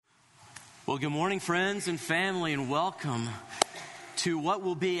Well, good morning, friends and family, and welcome to what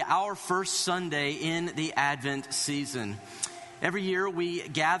will be our first Sunday in the Advent season. Every year we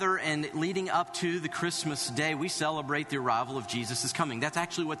gather, and leading up to the Christmas day, we celebrate the arrival of Jesus' coming. That's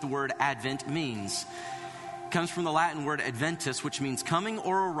actually what the word Advent means. It comes from the Latin word adventus, which means coming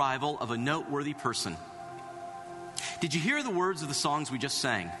or arrival of a noteworthy person. Did you hear the words of the songs we just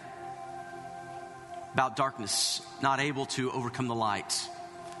sang? About darkness, not able to overcome the light.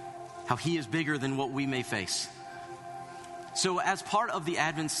 How he is bigger than what we may face. So as part of the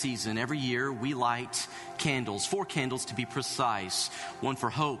Advent season, every year we light candles, 4 candles to be precise. One for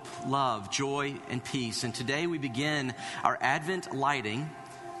hope, love, joy, and peace. And today we begin our Advent lighting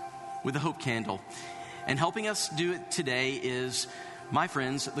with the hope candle. And helping us do it today is my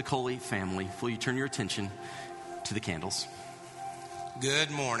friends, the Coley family. Will you turn your attention to the candles? Good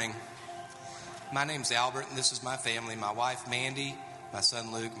morning. My name's Albert, and this is my family. My wife, Mandy, my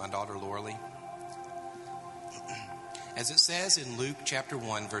son, Luke, my daughter, Lauralee. As it says in Luke chapter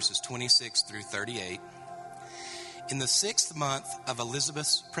 1, verses 26 through 38, in the 6th month of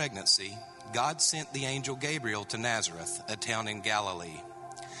Elizabeth's pregnancy, God sent the angel Gabriel to Nazareth, a town in Galilee,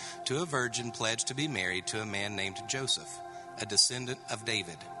 to a virgin pledged to be married to a man named Joseph, a descendant of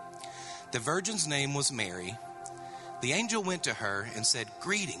David. The virgin's name was Mary. The angel went to her and said,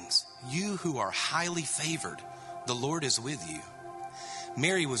 "Greetings, you who are highly favored. The Lord is with you."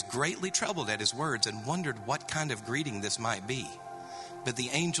 Mary was greatly troubled at his words and wondered what kind of greeting this might be. But the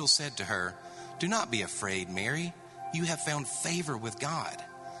angel said to her, "Do not be afraid, Mary. You have found favor with God.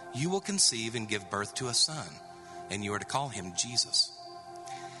 You will conceive and give birth to a son, and you are to call him Jesus.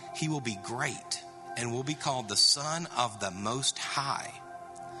 He will be great and will be called the Son of the Most High.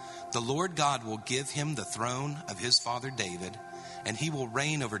 The Lord God will give him the throne of his father David, and he will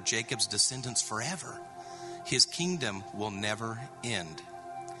reign over Jacob's descendants forever. His kingdom will never end."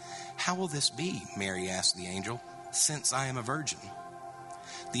 "How will this be?" Mary asked the angel, "since I am a virgin?"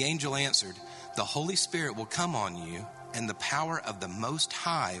 The angel answered, "The Holy Spirit will come on you, and the power of the Most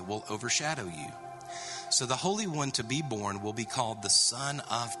High will overshadow you. So the Holy One to be born will be called the Son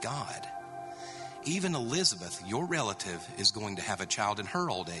of God. Even Elizabeth, your relative, is going to have a child in her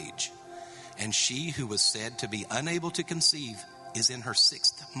old age, and she who was said to be unable to conceive is in her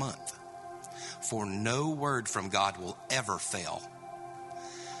 6th month. For no word from God will ever fail."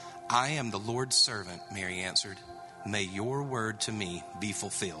 "I am the Lord's servant," Mary answered. "May your word to me be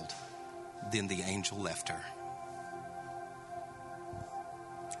fulfilled." Then the angel left her.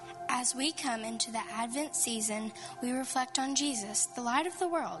 As we come into the Advent season, we reflect on Jesus, the light of the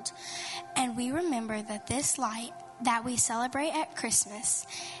world, and we remember that this light that we celebrate at Christmas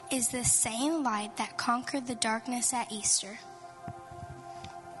is the same light that conquered the darkness at Easter.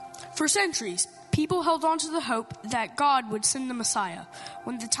 For centuries, people held on to the hope that God would send the Messiah.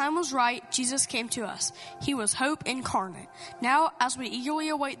 When the time was right, Jesus came to us. He was hope incarnate. Now, as we eagerly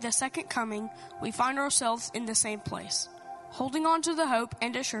await the second coming, we find ourselves in the same place, holding on to the hope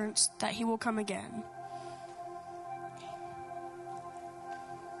and assurance that he will come again.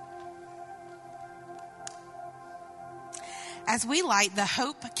 As we light the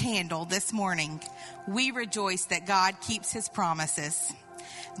hope candle this morning, we rejoice that God keeps his promises.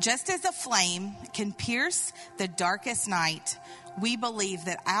 Just as a flame can pierce the darkest night, we believe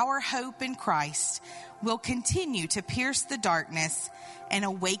that our hope in Christ will continue to pierce the darkness and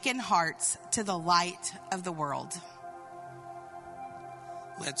awaken hearts to the light of the world.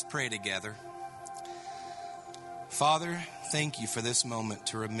 Let's pray together. Father, thank you for this moment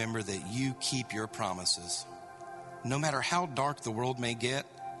to remember that you keep your promises. No matter how dark the world may get,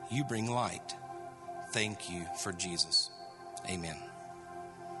 you bring light. Thank you for Jesus. Amen.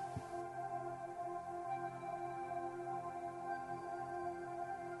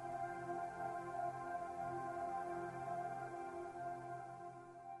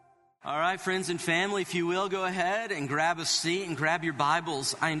 All right, friends and family, if you will, go ahead and grab a seat and grab your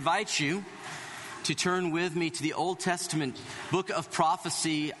Bibles. I invite you to turn with me to the Old Testament book of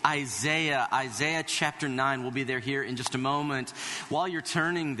prophecy, Isaiah. Isaiah chapter 9. We'll be there here in just a moment. While you're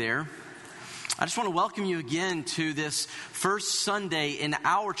turning there, I just want to welcome you again to this first Sunday in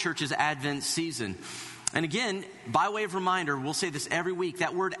our church's Advent season. And again, by way of reminder, we'll say this every week,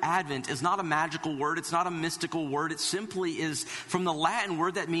 that word Advent is not a magical word. It's not a mystical word. It simply is from the Latin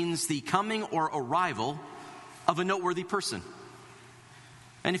word that means the coming or arrival of a noteworthy person.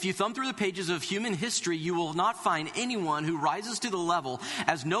 And if you thumb through the pages of human history, you will not find anyone who rises to the level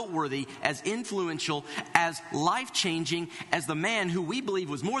as noteworthy, as influential, as life-changing as the man who we believe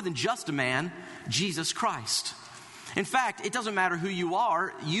was more than just a man, Jesus Christ. In fact, it doesn't matter who you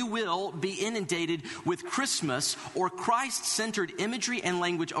are, you will be inundated with Christmas or Christ-centered imagery and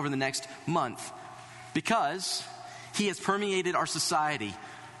language over the next month because he has permeated our society.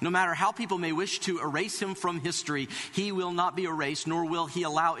 No matter how people may wish to erase him from history, he will not be erased, nor will he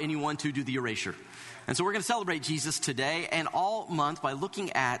allow anyone to do the erasure. And so we're going to celebrate Jesus today and all month by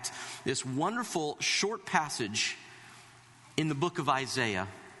looking at this wonderful short passage in the book of Isaiah.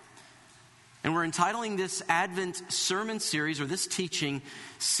 And we're entitling this Advent sermon series, or this teaching,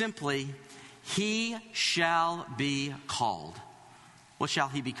 simply, He Shall Be Called. What shall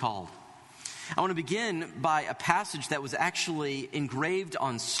he be called? I want to begin by a passage that was actually engraved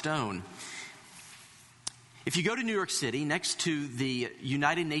on stone. If you go to New York City, next to the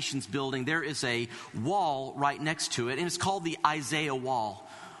United Nations building, there is a wall right next to it, and it's called the Isaiah Wall.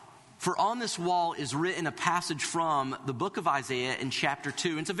 For on this wall is written a passage from the book of Isaiah in chapter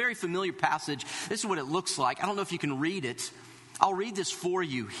 2. And it's a very familiar passage. This is what it looks like. I don't know if you can read it. I'll read this for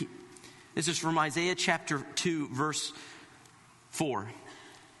you. This is from Isaiah chapter 2, verse 4.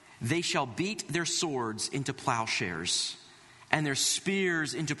 They shall beat their swords into plowshares and their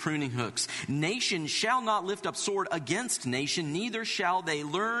spears into pruning hooks. Nation shall not lift up sword against nation, neither shall they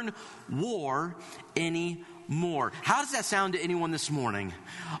learn war anymore. How does that sound to anyone this morning?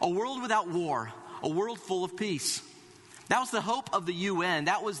 A world without war, a world full of peace. That was the hope of the UN.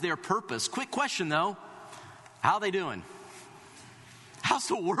 That was their purpose. Quick question though, how are they doing? How's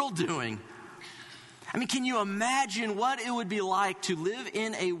the world doing? I mean, can you imagine what it would be like to live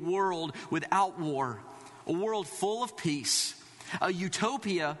in a world without war, a world full of peace, a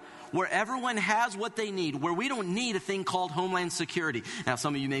utopia where everyone has what they need, where we don't need a thing called Homeland Security. Now,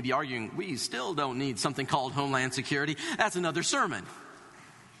 some of you may be arguing, we still don't need something called Homeland Security. That's another sermon.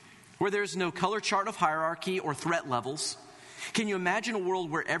 Where there's no color chart of hierarchy or threat levels. Can you imagine a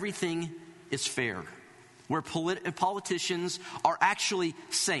world where everything is fair? Where politicians are actually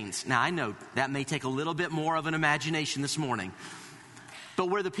saints. Now, I know that may take a little bit more of an imagination this morning. But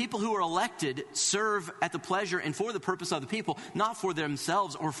where the people who are elected serve at the pleasure and for the purpose of the people, not for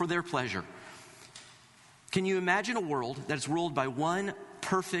themselves or for their pleasure. Can you imagine a world that is ruled by one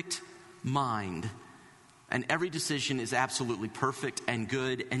perfect mind, and every decision is absolutely perfect and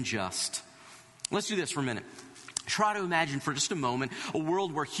good and just? Let's do this for a minute. Try to imagine for just a moment a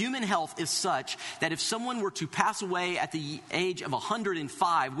world where human health is such that if someone were to pass away at the age of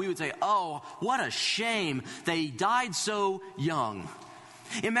 105, we would say, oh, what a shame. They died so young.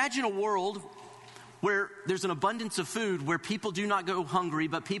 Imagine a world where there's an abundance of food, where people do not go hungry,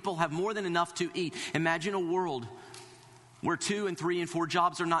 but people have more than enough to eat. Imagine a world where 2 and 3 and 4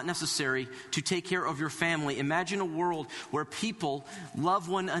 jobs are not necessary to take care of your family. Imagine a world where people love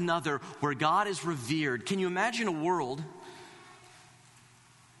one another, where God is revered. Can you imagine a world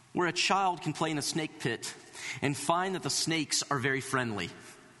where a child can play in a snake pit and find that the snakes are very friendly?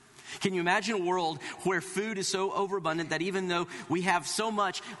 Can you imagine a world where food is so overabundant that even though we have so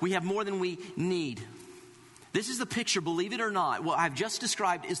much, we have more than we need? This is the picture, believe it or not. What I've just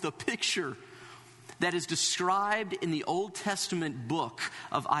described is the picture that is described in the Old Testament book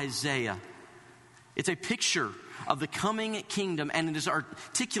of Isaiah. It's a picture of the coming kingdom, and it is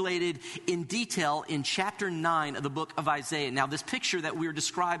articulated in detail in chapter 9 of the book of Isaiah. Now, this picture that we're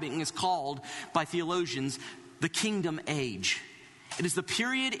describing is called by theologians the kingdom age. It is the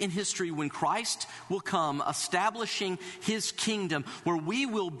period in history when Christ will come, establishing his kingdom, where we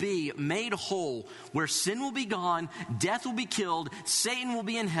will be made whole, where sin will be gone, death will be killed, Satan will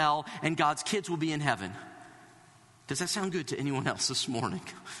be in hell, and God's kids will be in heaven. Does that sound good to anyone else this morning?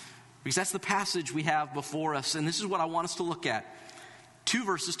 Because that's the passage we have before us, and this is what I want us to look at. 2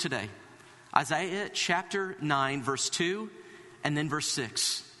 verses today. Isaiah chapter 9, verse 2, and then verse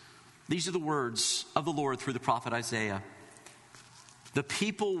 6. These are the words of the Lord through the prophet Isaiah. The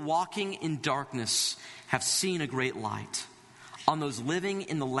people walking in darkness have seen a great light. On those living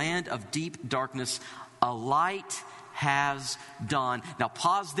in the land of deep darkness, a light has dawned. Now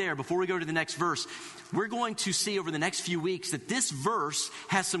pause there before we go to the next verse. We're going to see over the next few weeks that this verse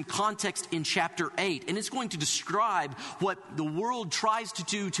has some context in chapter 8. And it's going to describe what the world tries to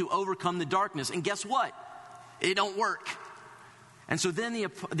do to overcome the darkness. And guess what? It don't work. And so then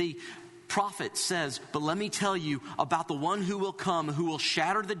the prophet says, but let me tell you about the one who will come, who will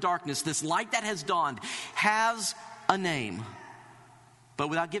shatter the darkness. This light that has dawned has a name. But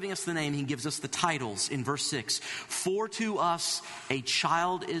without giving us the name, he gives us the titles in verse 6. For to us a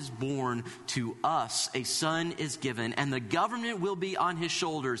child is born, to us a son is given, and the government will be on his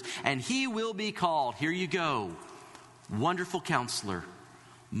shoulders, and he will be called, here you go, Wonderful Counselor,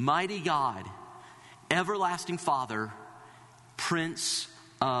 Mighty God, Everlasting Father, Prince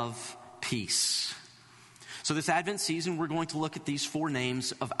of Peace. So this Advent season, we're going to look at these 4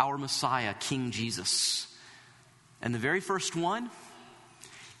 names of our Messiah, King Jesus. And the very first one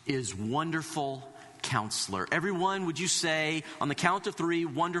is Wonderful Counselor. Everyone, would you say on the count of 3,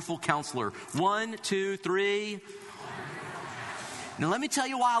 Wonderful Counselor? 1, 2, 3. Now let me tell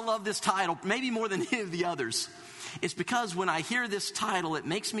you why I love this title, maybe more than any of the others. It's because when I hear this title, it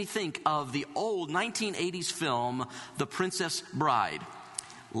makes me think of the old 1980s film, The Princess Bride.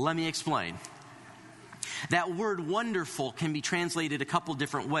 Let me explain. That word wonderful can be translated a couple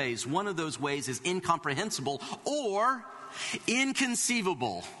different ways. One of those ways is incomprehensible or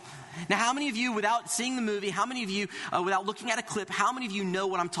inconceivable. Now, how many of you, without seeing the movie, how many of you, without looking at a clip, how many of you know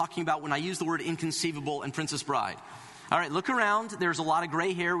what I'm talking about when I use the word inconceivable in Princess Bride? All right, look around. There's a lot of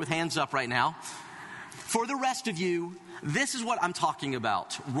gray hair with hands up right now. For the rest of you, this is what I'm talking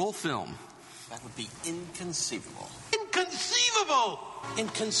about. Roll film. That would be inconceivable. Inconceivable!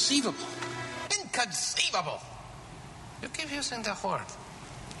 Inconceivable. Inconceivable! You keep using the word.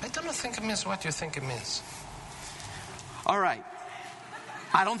 I don't think it means what you think it means. All right.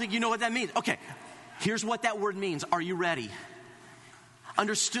 I don't think you know what that means. Okay, here's what that word means. Are you ready?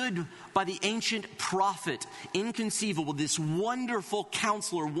 Understood by the ancient prophet, inconceivable, this wonderful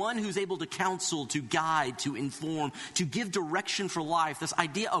counselor, one who's able to counsel, to guide, to inform, to give direction for life. This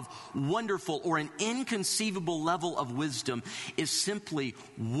idea of wonderful or an inconceivable level of wisdom is simply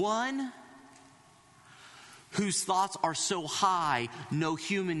one whose thoughts are so high, no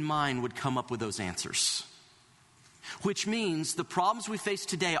human mind would come up with those answers. Which means the problems we face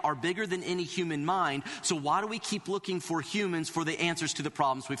today are bigger than any human mind. So why do we keep looking for humans for the answers to the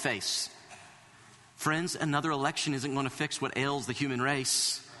problems we face? Friends, another election isn't going to fix what ails the human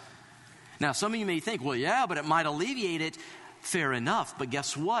race. Now, some of you may think, well, yeah, but it might alleviate it. Fair enough. But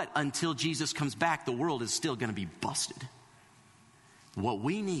guess what? Until Jesus comes back, the world is still going to be busted. What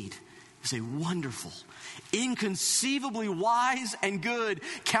we need is a wonderful, inconceivably wise and good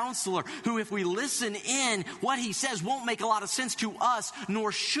counselor who, if we listen in, what he says won't make a lot of sense to us,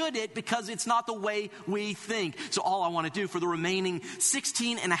 nor should it, because it's not the way we think. So all I want to do for the remaining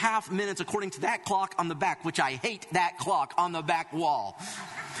 16 and a half minutes, according to that clock on the back, which I hate that clock on the back wall.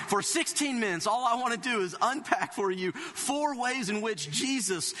 For 16 minutes, all I want to do is unpack for you 4 ways in which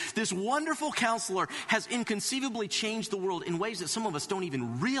Jesus, this wonderful counselor, has inconceivably changed the world in ways that some of us don't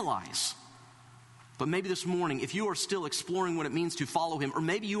even realize. But maybe this morning, if you are still exploring what it means to follow him, or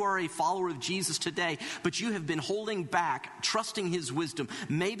maybe you are a follower of Jesus today, but you have been holding back, trusting his wisdom,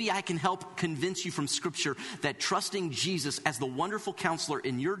 maybe I can help convince you from Scripture that trusting Jesus as the wonderful counselor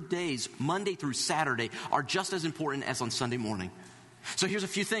in your days, Monday through Saturday, are just as important as on Sunday morning. So here's a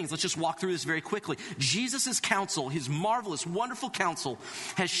few things. Let's just walk through this very quickly. Jesus' counsel, his marvelous, wonderful counsel,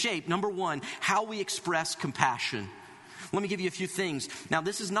 has shaped, number 1, how we express compassion. Let me give you a few things. Now,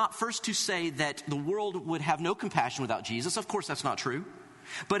 this is not first to say that the world would have no compassion without Jesus. Of course, that's not true.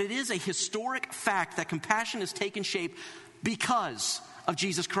 But it is a historic fact that compassion has taken shape because of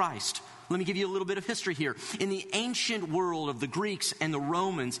Jesus Christ. Let me give you a little bit of history here. In the ancient world of the Greeks and the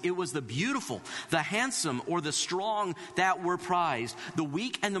Romans, it was the beautiful, the handsome, or the strong that were prized. The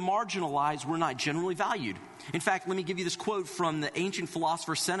weak and the marginalized were not generally valued. In fact, let me give you this quote from the ancient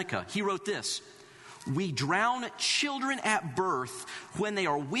philosopher Seneca. He wrote this: "We drown children at birth when they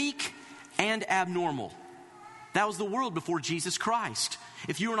are weak and abnormal." That was the world before Jesus Christ.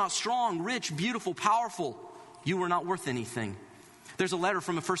 If you were not strong, rich, beautiful, powerful, you were not worth anything. There's a letter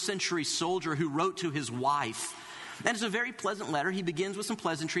from a first century soldier who wrote to his wife. And it's a very pleasant letter. He begins with some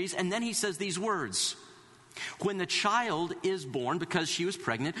pleasantries, and then he says these words: "When the child is born," because she was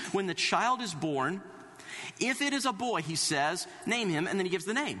pregnant, "when the child is born, if it is a boy," he says, "name him," and then he gives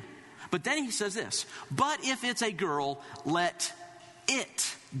the name. But then he says this: "But if it's a girl, let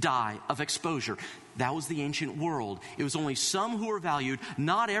it die of exposure." That was the ancient world. It was only some who were valued,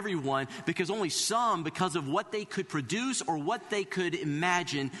 not everyone, because only some, because of what they could produce or what they could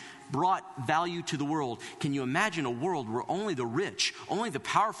imagine, brought value to the world. Can you imagine a world where only the rich, only the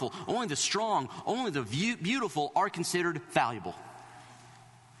powerful, only the strong, only the beautiful are considered valuable?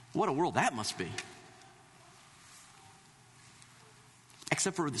 What a world that must be.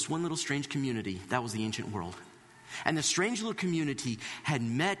 Except for this one little strange community. That was the ancient world. And the strange little community had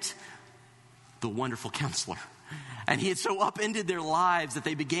met the wonderful counselor. And he had so upended their lives that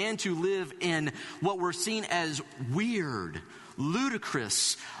they began to live in what were seen as weird,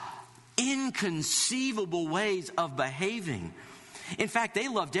 ludicrous, inconceivable ways of behaving. In fact, they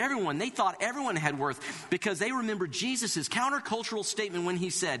loved everyone. They thought everyone had worth because they remembered Jesus' countercultural statement when he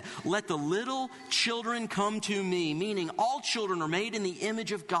said, "Let the little children come to me," meaning all children are made in the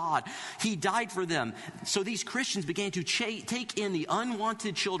image of God. He died for them. So these Christians began to take in the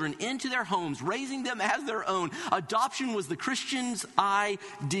unwanted children into their homes, raising them as their own. Adoption was the Christian's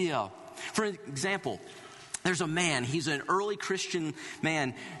idea. For example, there's a man, he's an early Christian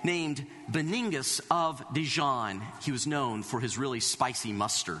man named Beningus of Dijon. He was known for his really spicy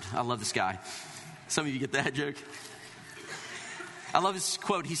mustard. I love this guy. Some of you get that joke? I love his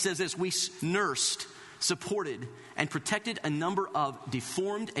quote. He says this: "We nursed, supported, and protected a number of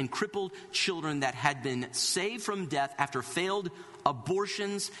deformed and crippled children that had been saved from death after failed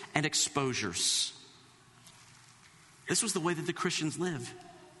abortions and exposures." This was the way that the Christians lived.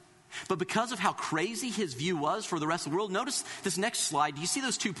 But because of how crazy his view was for the rest of the world, notice this next slide. Do you see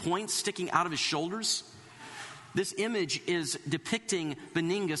those 2 points sticking out of his shoulders? This image is depicting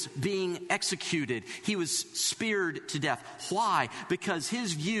Beningus being executed. He was speared to death. Why? Because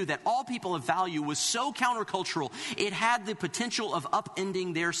his view that all people of value was so countercultural, it had the potential of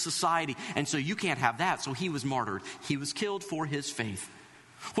upending their society. And so you can't have that. So he was martyred. He was killed for his faith.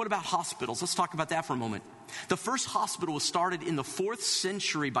 What about hospitals? Let's talk about that for a moment. The first hospital was started in the 4th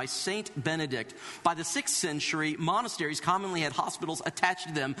century by Saint Benedict. By the 6th century, monasteries commonly had hospitals attached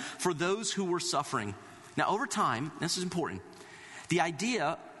to them for those who were suffering. Now, over time, this is important, the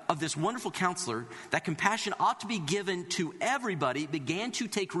idea of this wonderful counselor that compassion ought to be given to everybody began to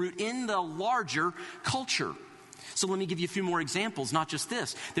take root in the larger culture. So let me give you a few more examples, not just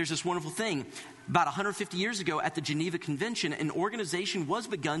this. There's this wonderful thing. About 150 years ago at the Geneva Convention, an organization was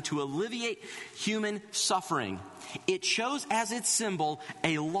begun to alleviate human suffering. It chose as its symbol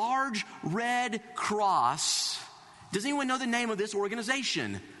a large red cross. Does anyone know the name of this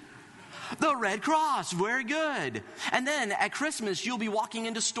organization? The Red Cross. Very good. And then at Christmas, you'll be walking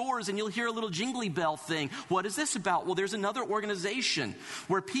into stores and you'll hear a little jingly bell thing. What is this about? Well, there's another organization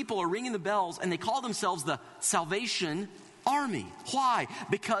where people are ringing the bells and they call themselves the Salvation Army. Why?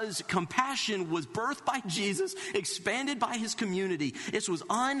 Because compassion was birthed by Jesus, expanded by his community. It was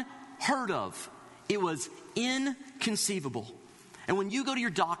unheard of. It was inconceivable. And when you go to your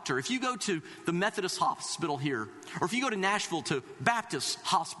doctor, if you go to the Methodist hospital here, or if you go to Nashville to Baptist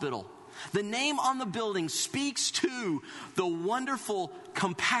hospital, the name on the building speaks to the wonderful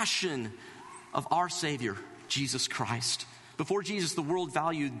compassion of our Savior, Jesus Christ. Before Jesus, the world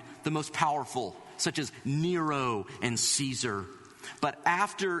valued the most powerful, such as Nero and Caesar. But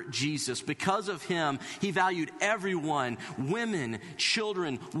after Jesus, because of him, he valued everyone, women,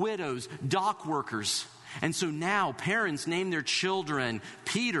 children, widows, dock workers. And so now parents name their children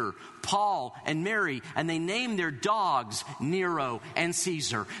Peter, Paul, and Mary, and they name their dogs Nero and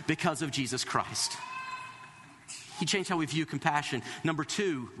Caesar because of Jesus Christ. He changed how we view compassion. Number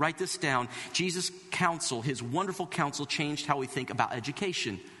 2, write this down. Jesus' counsel, his wonderful counsel, changed how we think about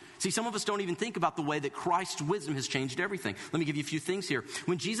education. See, some of us don't even think about the way that Christ's wisdom has changed everything. Let me give you a few things here.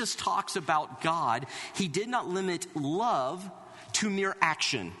 When Jesus talks about God, he did not limit love to mere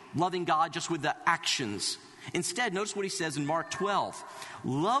action, loving God just with the actions. Instead, notice what he says in Mark 12.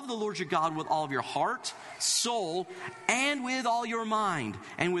 Love the Lord your God with all of your heart, soul, and with all your mind,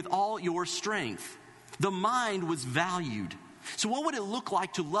 and with all your strength. The mind was valued. So what would it look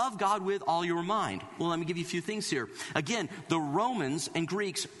like to love God with all your mind? Well, let me give you a few things here. Again, the Romans and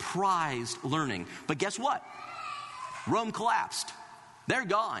Greeks prized learning. But guess what? Rome collapsed. They're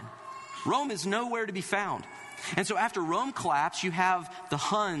gone. Rome is nowhere to be found. And so after Rome collapsed, you have the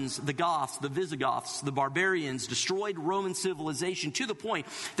Huns, the Goths, the Visigoths, the barbarians destroyed Roman civilization to the point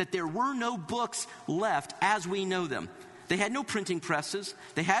that there were no books left as we know them. They had no printing presses.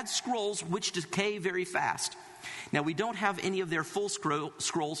 They had scrolls which decay very fast. Now, we don't have any of their full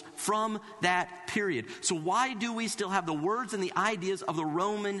scrolls from that period. So why do we still have the words and the ideas of the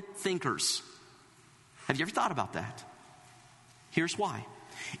Roman thinkers? Have you ever thought about that? Here's why.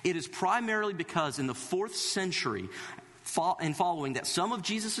 It is primarily because in the 4th century and following that some of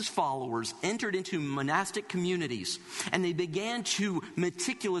Jesus' followers entered into monastic communities and they began to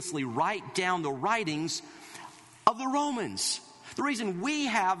meticulously write down the writings of the Romans. The reason we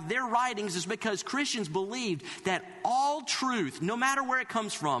have their writings is because Christians believed that all truth, no matter where it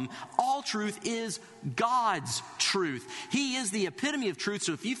comes from, all truth is God's truth. He is the epitome of truth.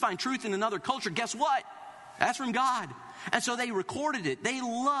 So if you find truth in another culture, guess what? That's from God. And so they recorded it. They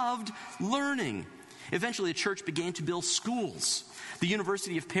loved learning. Eventually, the church began to build schools. The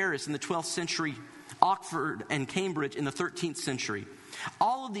University of Paris in the 12th century, Oxford and Cambridge in the 13th century.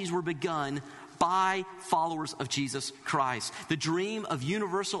 All of these were begun by followers of Jesus Christ. The dream of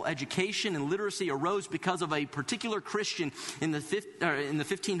universal education and literacy arose because of a particular Christian in the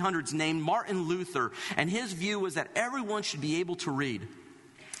 1500s named Martin Luther, and his view was that everyone should be able to read.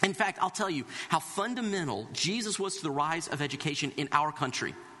 In fact, I'll tell you how fundamental Jesus was to the rise of education in our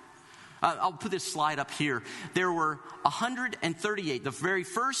country. I'll put this slide up here. There were 138, the very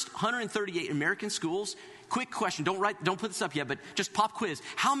first 138 American schools. Quick question, don't put this up yet, but just pop quiz.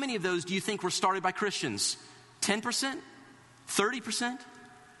 How many of those do you think were started by Christians? 10%? 30%?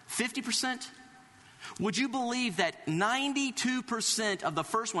 50%? Would you believe that 92% of the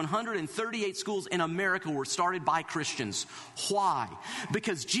first 138 schools in America were started by Christians? Why?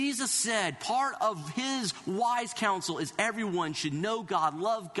 Because Jesus said part of his wise counsel is everyone should know God,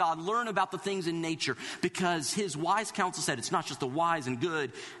 love God, learn about the things in nature. Because his wise counsel said it's not just the wise and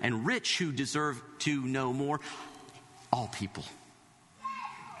good and rich who deserve to know more, all people.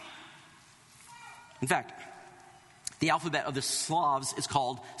 In fact, the alphabet of the Slavs is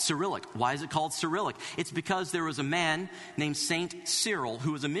called Cyrillic. Why is it called Cyrillic? It's because there was a man named Saint Cyril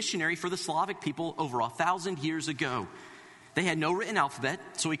who was a missionary for the Slavic people over 1,000 years ago. They had no written alphabet,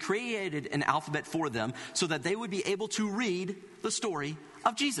 so he created an alphabet for them so that they would be able to read the story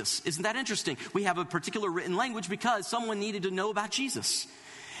of Jesus. Isn't that interesting? We have a particular written language because someone needed to know about Jesus.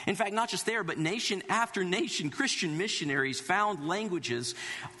 In fact, not just there, but nation after nation, Christian missionaries found languages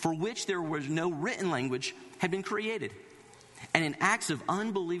for which there was no written language had been created. And in acts of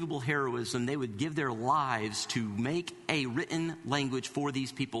unbelievable heroism, they would give their lives to make a written language for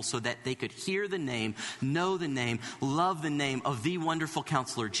these people so that they could hear the name, know the name, love the name of the wonderful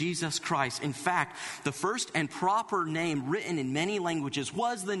counselor, Jesus Christ. In fact, the first and proper name written in many languages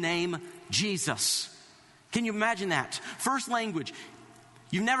was the name Jesus. Can you imagine that? First language.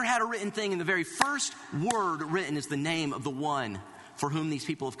 You've never had a written thing, and the very first word written is the name of the one for whom these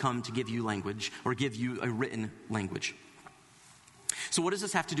people have come to give you language or give you a written language. So what does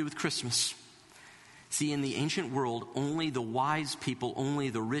this have to do with Christmas? See, in the ancient world, only the wise people, only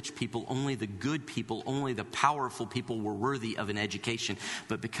the rich people, only the good people, only the powerful people were worthy of an education.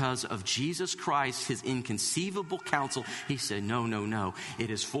 But because of Jesus Christ, his inconceivable counsel, he said, no, no, no. It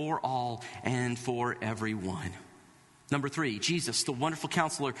is for all and for everyone. Number 3, Jesus, the wonderful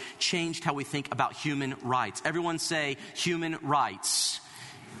counselor, changed how we think about human rights. Everyone say human rights.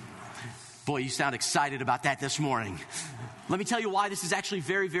 Boy, you sound excited about that this morning. Let me tell you why this is actually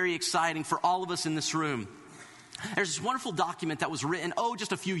very, very exciting for all of us in this room. There's this wonderful document that was written,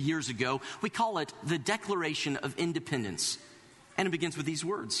 just a few years ago. We call it the Declaration of Independence. And it begins with these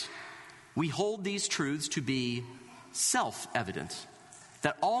words. We hold these truths to be self-evident,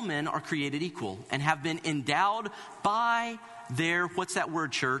 that all men are created equal and have been endowed by their, what's that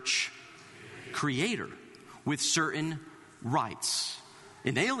word, church? Creator, with certain rights.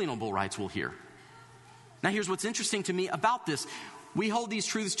 Inalienable rights, we'll hear. Now here's what's interesting to me about this. We hold these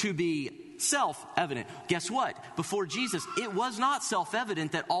truths to be self-evident. Guess what? Before Jesus, it was not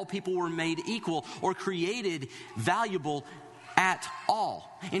self-evident that all people were made equal or created valuable at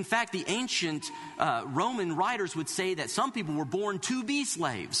all. In fact, the ancient Roman writers would say that some people were born to be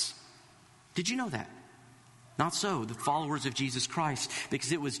slaves. Did you know that? Not so, the followers of Jesus Christ,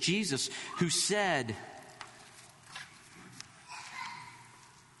 because it was Jesus who said,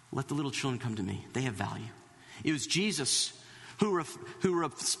 let the little children come to me. They have value. It was Jesus who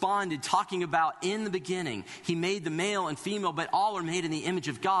responded talking about in the beginning, he made the male and female, but all are made in the image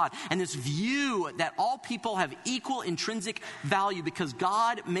of God. And this view that all people have equal intrinsic value because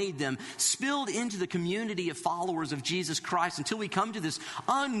God made them spilled into the community of followers of Jesus Christ until we come to this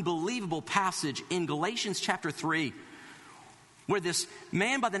unbelievable passage in Galatians chapter 3. Where this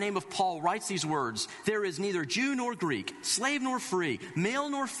man by the name of Paul writes these words, there is neither Jew nor Greek, slave nor free, male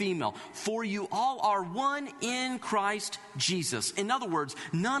nor female, for you all are one in Christ Jesus. In other words,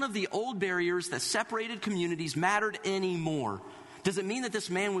 none of the old barriers that separated communities mattered anymore. Does it mean that this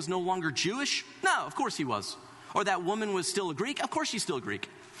man was no longer Jewish? No, of course he was. Or that woman was still a Greek? Of course she's still a Greek.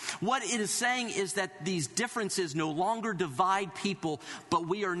 What it is saying is that these differences no longer divide people, but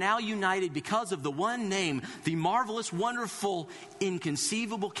we are now united because of the one name, the marvelous, wonderful,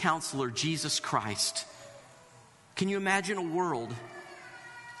 inconceivable counselor, Jesus Christ. Can you imagine a world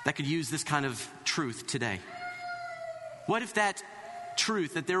that could use this kind of truth today? What if that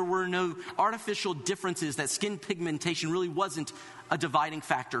truth, that there were no artificial differences, that skin pigmentation really wasn't a dividing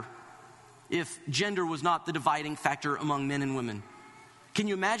factor? If gender was not the dividing factor among men and women? Can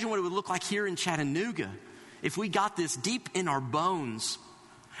you imagine what it would look like here in Chattanooga if we got this deep in our bones?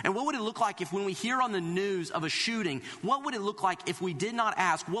 And what would it look like if when we hear on the news of a shooting, what would it look like if we did not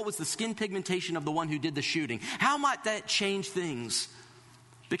ask what was the skin pigmentation of the one who did the shooting? How might that change things?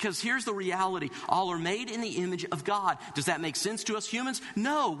 Because here's the reality. All are made in the image of God. Does that make sense to us humans?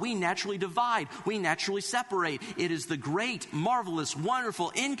 No, we naturally divide. We naturally separate. It is the great, marvelous,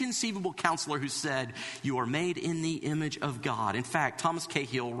 wonderful, inconceivable counselor who said, you are made in the image of God. In fact, Thomas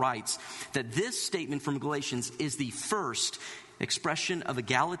Cahill writes that this statement from Galatians is the first expression of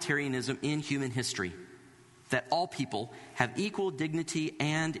egalitarianism in human history. That all people have equal dignity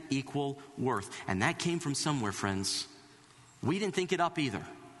and equal worth. And that came from somewhere, friends. We didn't think it up either.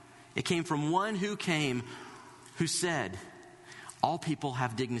 It came from one who came, who said, all people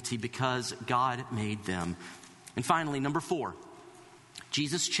have dignity because God made them. And finally, number 4,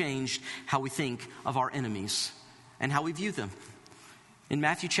 Jesus changed how we think of our enemies and how we view them. In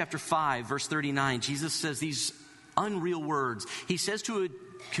Matthew chapter 5, verse 39, Jesus says these unreal words. He says to a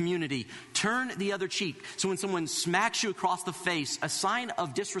community, turn the other cheek. So when someone smacks you across the face, a sign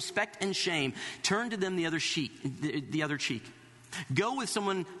of disrespect and shame, turn to them the other cheek. Go with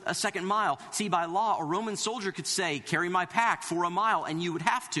someone a second mile. See, by law, a Roman soldier could say, carry my pack for a mile, and you would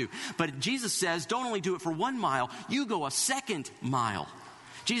have to. But Jesus says, don't only do it for 1 mile, you go a second mile.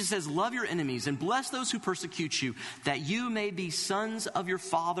 Jesus says, love your enemies and bless those who persecute you, that you may be sons of your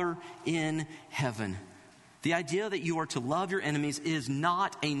Father in heaven. The idea that you are to love your enemies is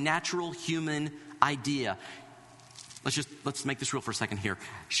not a natural human idea. Let's make this real for a second here.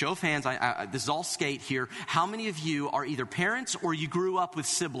 Show of hands, this is all skate here. How many of you are either parents or you grew up with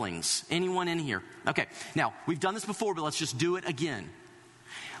siblings? Anyone in here? Okay, now, we've done this before, but let's just do it again.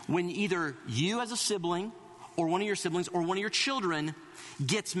 When either you as a sibling or one of your siblings or one of your children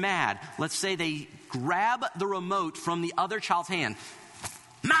gets mad, let's say they grab the remote from the other child's hand.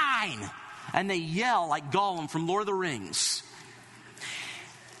 Mine! And they yell like Gollum from Lord of the Rings.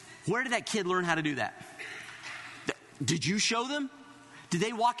 Where did that kid learn how to do that? Did you show them? Did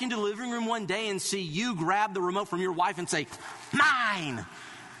they walk into the living room one day and see you grab the remote from your wife and say, mine?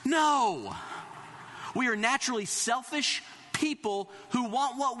 No. We are naturally selfish people who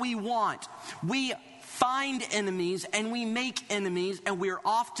want what we want. We find enemies and we make enemies, and we are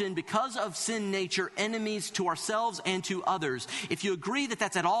often, because of sin nature, enemies to ourselves and to others. If you agree that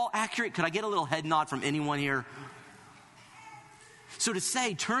that's at all accurate, could I get a little head nod from anyone here? So to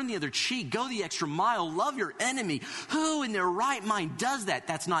say, turn the other cheek, go the extra mile, love your enemy, who in their right mind does that?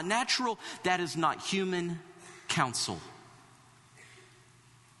 That's not natural. That is not human counsel.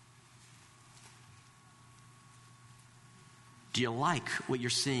 Do you like what you're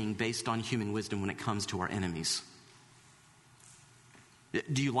seeing based on human wisdom when it comes to our enemies?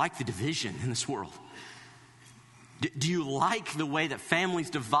 Do you like the division in this world? Do you like the way that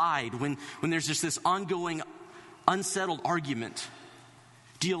families divide when there's just this ongoing, unsettled argument?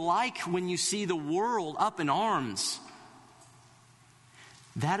 Do you like when you see the world up in arms?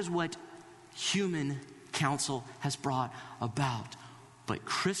 That is what human counsel has brought about. But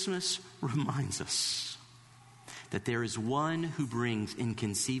Christmas reminds us that there is one who brings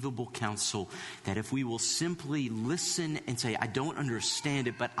inconceivable counsel, that if we will simply listen and say, I don't understand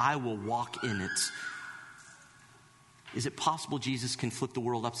it, but I will walk in it. Is it possible Jesus can flip the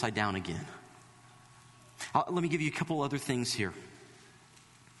world upside down again? Let me give you a couple other things here.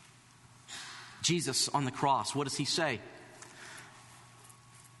 Jesus on the cross, what does he say?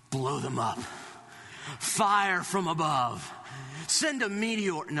 Blow them up. Fire from above. Send a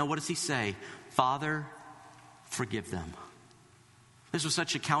meteor. No, what does he say? Father, forgive them. This was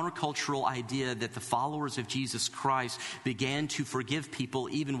such a countercultural idea that the followers of Jesus Christ began to forgive people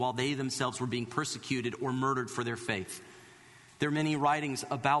even while they themselves were being persecuted or murdered for their faith. There are many writings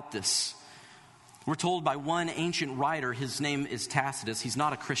about this. We're told by one ancient writer, his name is Tacitus. He's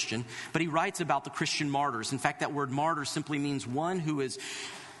not a Christian, but he writes about the Christian martyrs. In fact, that word martyr simply means one who is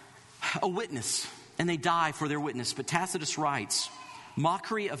a witness, and they die for their witness. But Tacitus writes,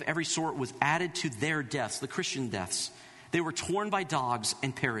 mockery of every sort was added to their deaths, the Christian deaths. They were torn by dogs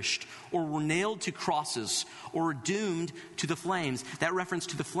and perished, or were nailed to crosses, or were doomed to the flames. That reference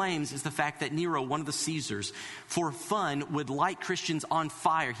to the flames is the fact that Nero, one of the Caesars, for fun would light Christians on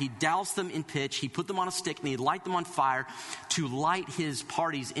fire. He'd douse them in pitch, he'd put them on a stick, and he'd light them on fire to light his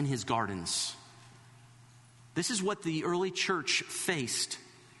parties in his gardens. This is what the early church faced.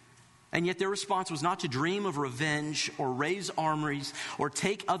 And yet their response was not to dream of revenge or raise armies or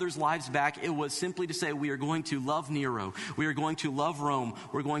take others' lives back. It was simply to say, we are going to love Nero. We are going to love Rome.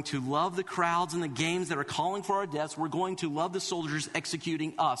 We're going to love the crowds and the games that are calling for our deaths. We're going to love the soldiers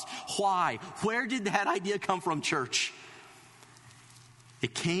executing us. Why? Where did that idea come from, church?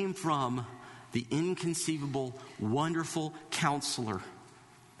 It came from the inconceivable, wonderful counselor.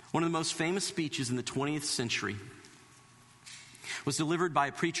 One of the most famous speeches in the 20th century was delivered by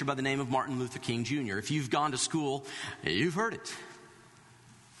a preacher by the name of Martin Luther King Jr. If you've gone to school, you've heard it.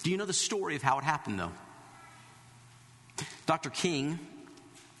 Do you know the story of how it happened, though? Dr. King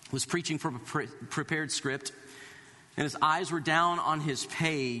was preaching from a prepared script, and his eyes were down on his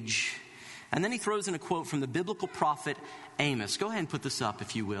page. And then he throws in a quote from the biblical prophet Amos. Go ahead and put this up,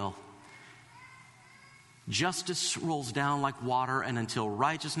 if you will. Justice rolls down like water, and until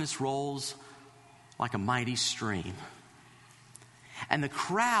righteousness rolls like a mighty stream. And the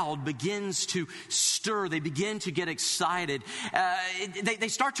crowd begins to stir. They begin to get excited. They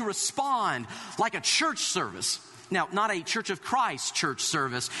start to respond like a church service. Now, not a Church of Christ church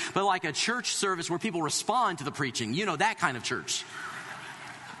service, but like a church service where people respond to the preaching. You know, that kind of church.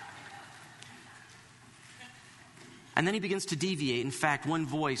 And then he begins to deviate. In fact, one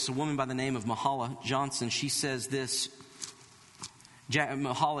voice, a woman by the name of Mahala Johnson, she says this.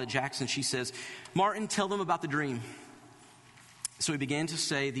 Mahala Jackson, she says, "Martin, tell them about the dream." So he began to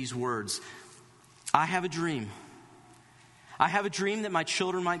say these words, "I have a dream. I have a dream that my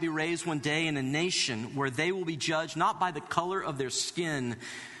children might be raised one day in a nation where they will be judged not by the color of their skin,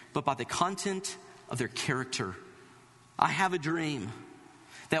 but by the content of their character. I have a dream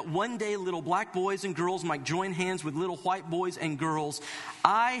that one day little black boys and girls might join hands with little white boys and girls.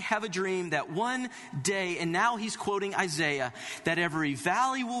 I have a dream that one day," and now he's quoting Isaiah, "that every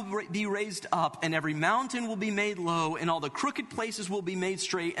valley will be raised up and every mountain will be made low and all the crooked places will be made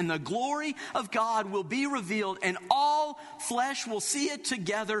straight and the glory of God will be revealed and all flesh will see it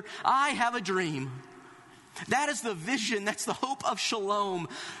together. I have a dream." That is the vision. That's the hope of shalom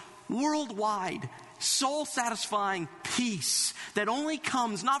worldwide. Soul-satisfying peace that only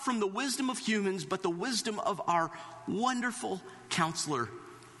comes not from the wisdom of humans, but the wisdom of our wonderful counselor.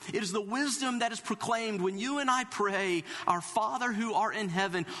 It is the wisdom that is proclaimed when you and I pray, "Our Father who art in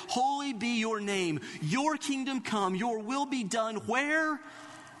heaven, holy be your name. Your kingdom come, your will be done." Where?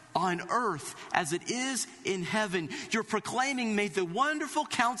 On earth as it is in heaven. You're proclaiming, may the wonderful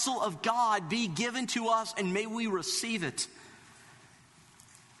counsel of God be given to us and may we receive it.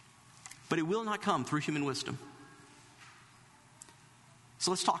 But it will not come through human wisdom.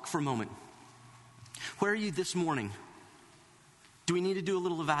 So let's talk for a moment. Where are you this morning? Do we need to do a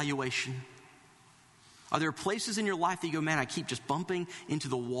little evaluation? Are there places in your life that you go, "Man, I keep just bumping into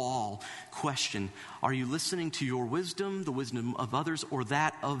the wall"? Question, are you listening to your wisdom, the wisdom of others, or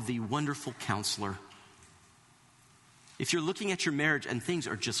that of the wonderful counselor? If you're looking at your marriage and things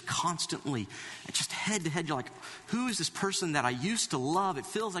are just constantly, just head to head, you're like, who is this person that I used to love? It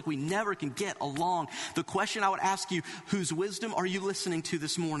feels like we never can get along. The question I would ask you, whose wisdom are you listening to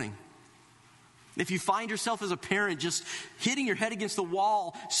this morning? If you find yourself as a parent just hitting your head against the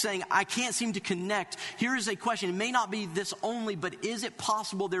wall saying, "I can't seem to connect," here is a question. It may not be this only, but is it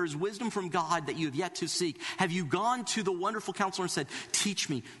possible there is wisdom from God that you have yet to seek? Have you gone to the wonderful counselor and said, "Teach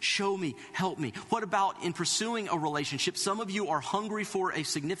me, show me, help me"? What about in pursuing a relationship? Some of you are hungry for a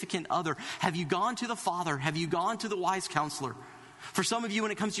significant other. Have you gone to the Father? Have you gone to the wise counselor? For some of you,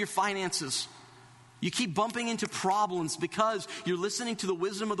 when it comes to your finances, you keep bumping into problems because you're listening to the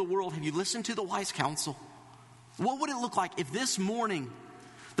wisdom of the world. Have you listened to the wise counsel? What would it look like if this morning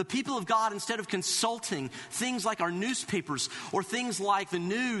the people of God, instead of consulting things like our newspapers or things like the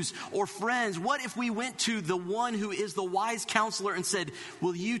news or friends, what if we went to the one who is the wise counselor and said,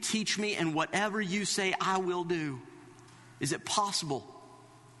 "Will you teach me, and whatever you say I will do"? Is it possible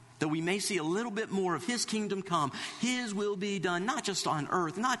that we may see a little bit more of His kingdom come, His will be done, not just on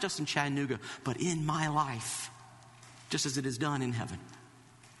earth, not just in Chattanooga, but in my life, just as it is done in heaven?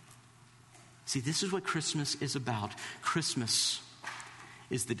 See, this is what Christmas is about. Christmas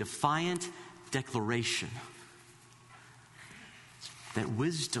is the defiant declaration that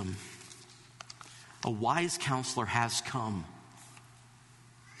wisdom, a wise counselor, has come.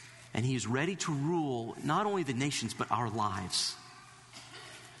 And He is ready to rule not only the nations, but our lives.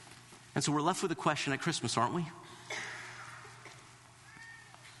 And so we're left with a question at Christmas, aren't we?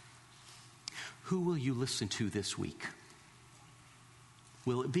 Who will you listen to this week?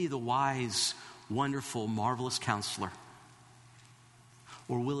 Will it be the wise, wonderful, marvelous counselor?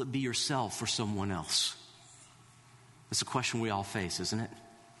 Or will it be yourself or someone else? It's a question we all face, isn't it?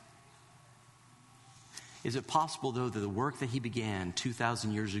 Is it possible, though, that the work that He began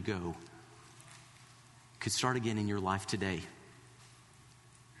 2,000 years ago could start again in your life today?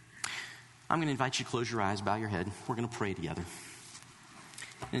 I'm going to invite you to close your eyes, bow your head. We're going to pray together.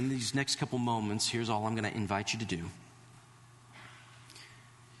 In these next couple moments, here's all I'm going to invite you to do.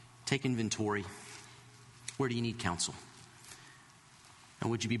 Take inventory. Where do you need counsel? And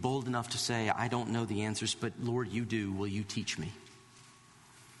would you be bold enough to say, "I don't know the answers, but Lord, you do. Will you teach me?"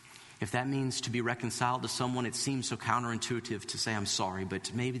 If that means to be reconciled to someone, it seems so counterintuitive to say, "I'm sorry,"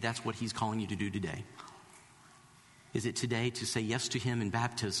 but maybe that's what He's calling you to do today. Is it today to say yes to him in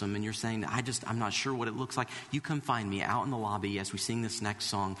baptism and you're saying, I'm not sure what it looks like? You come find me out in the lobby as we sing this next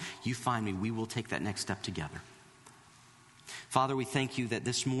song. You find me. We will take that next step together. Father, we thank you that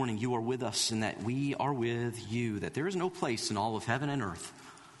this morning you are with us and that we are with you, that there is no place in all of heaven and earth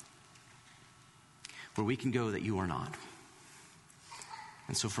where we can go that you are not.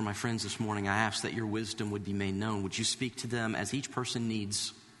 And so for my friends this morning, I ask that your wisdom would be made known. Would you speak to them as each person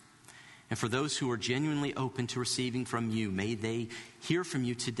needs? And for those who are genuinely open to receiving from you, may they hear from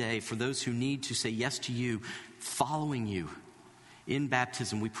you today. For those who need to say yes to you, following you in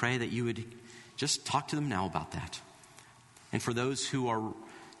baptism, we pray that you would just talk to them now about that. And for those who are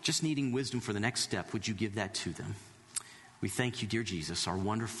just needing wisdom for the next step, would you give that to them? We thank you, dear Jesus, our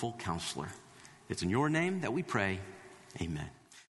wonderful counselor. It's in your name that we pray. Amen.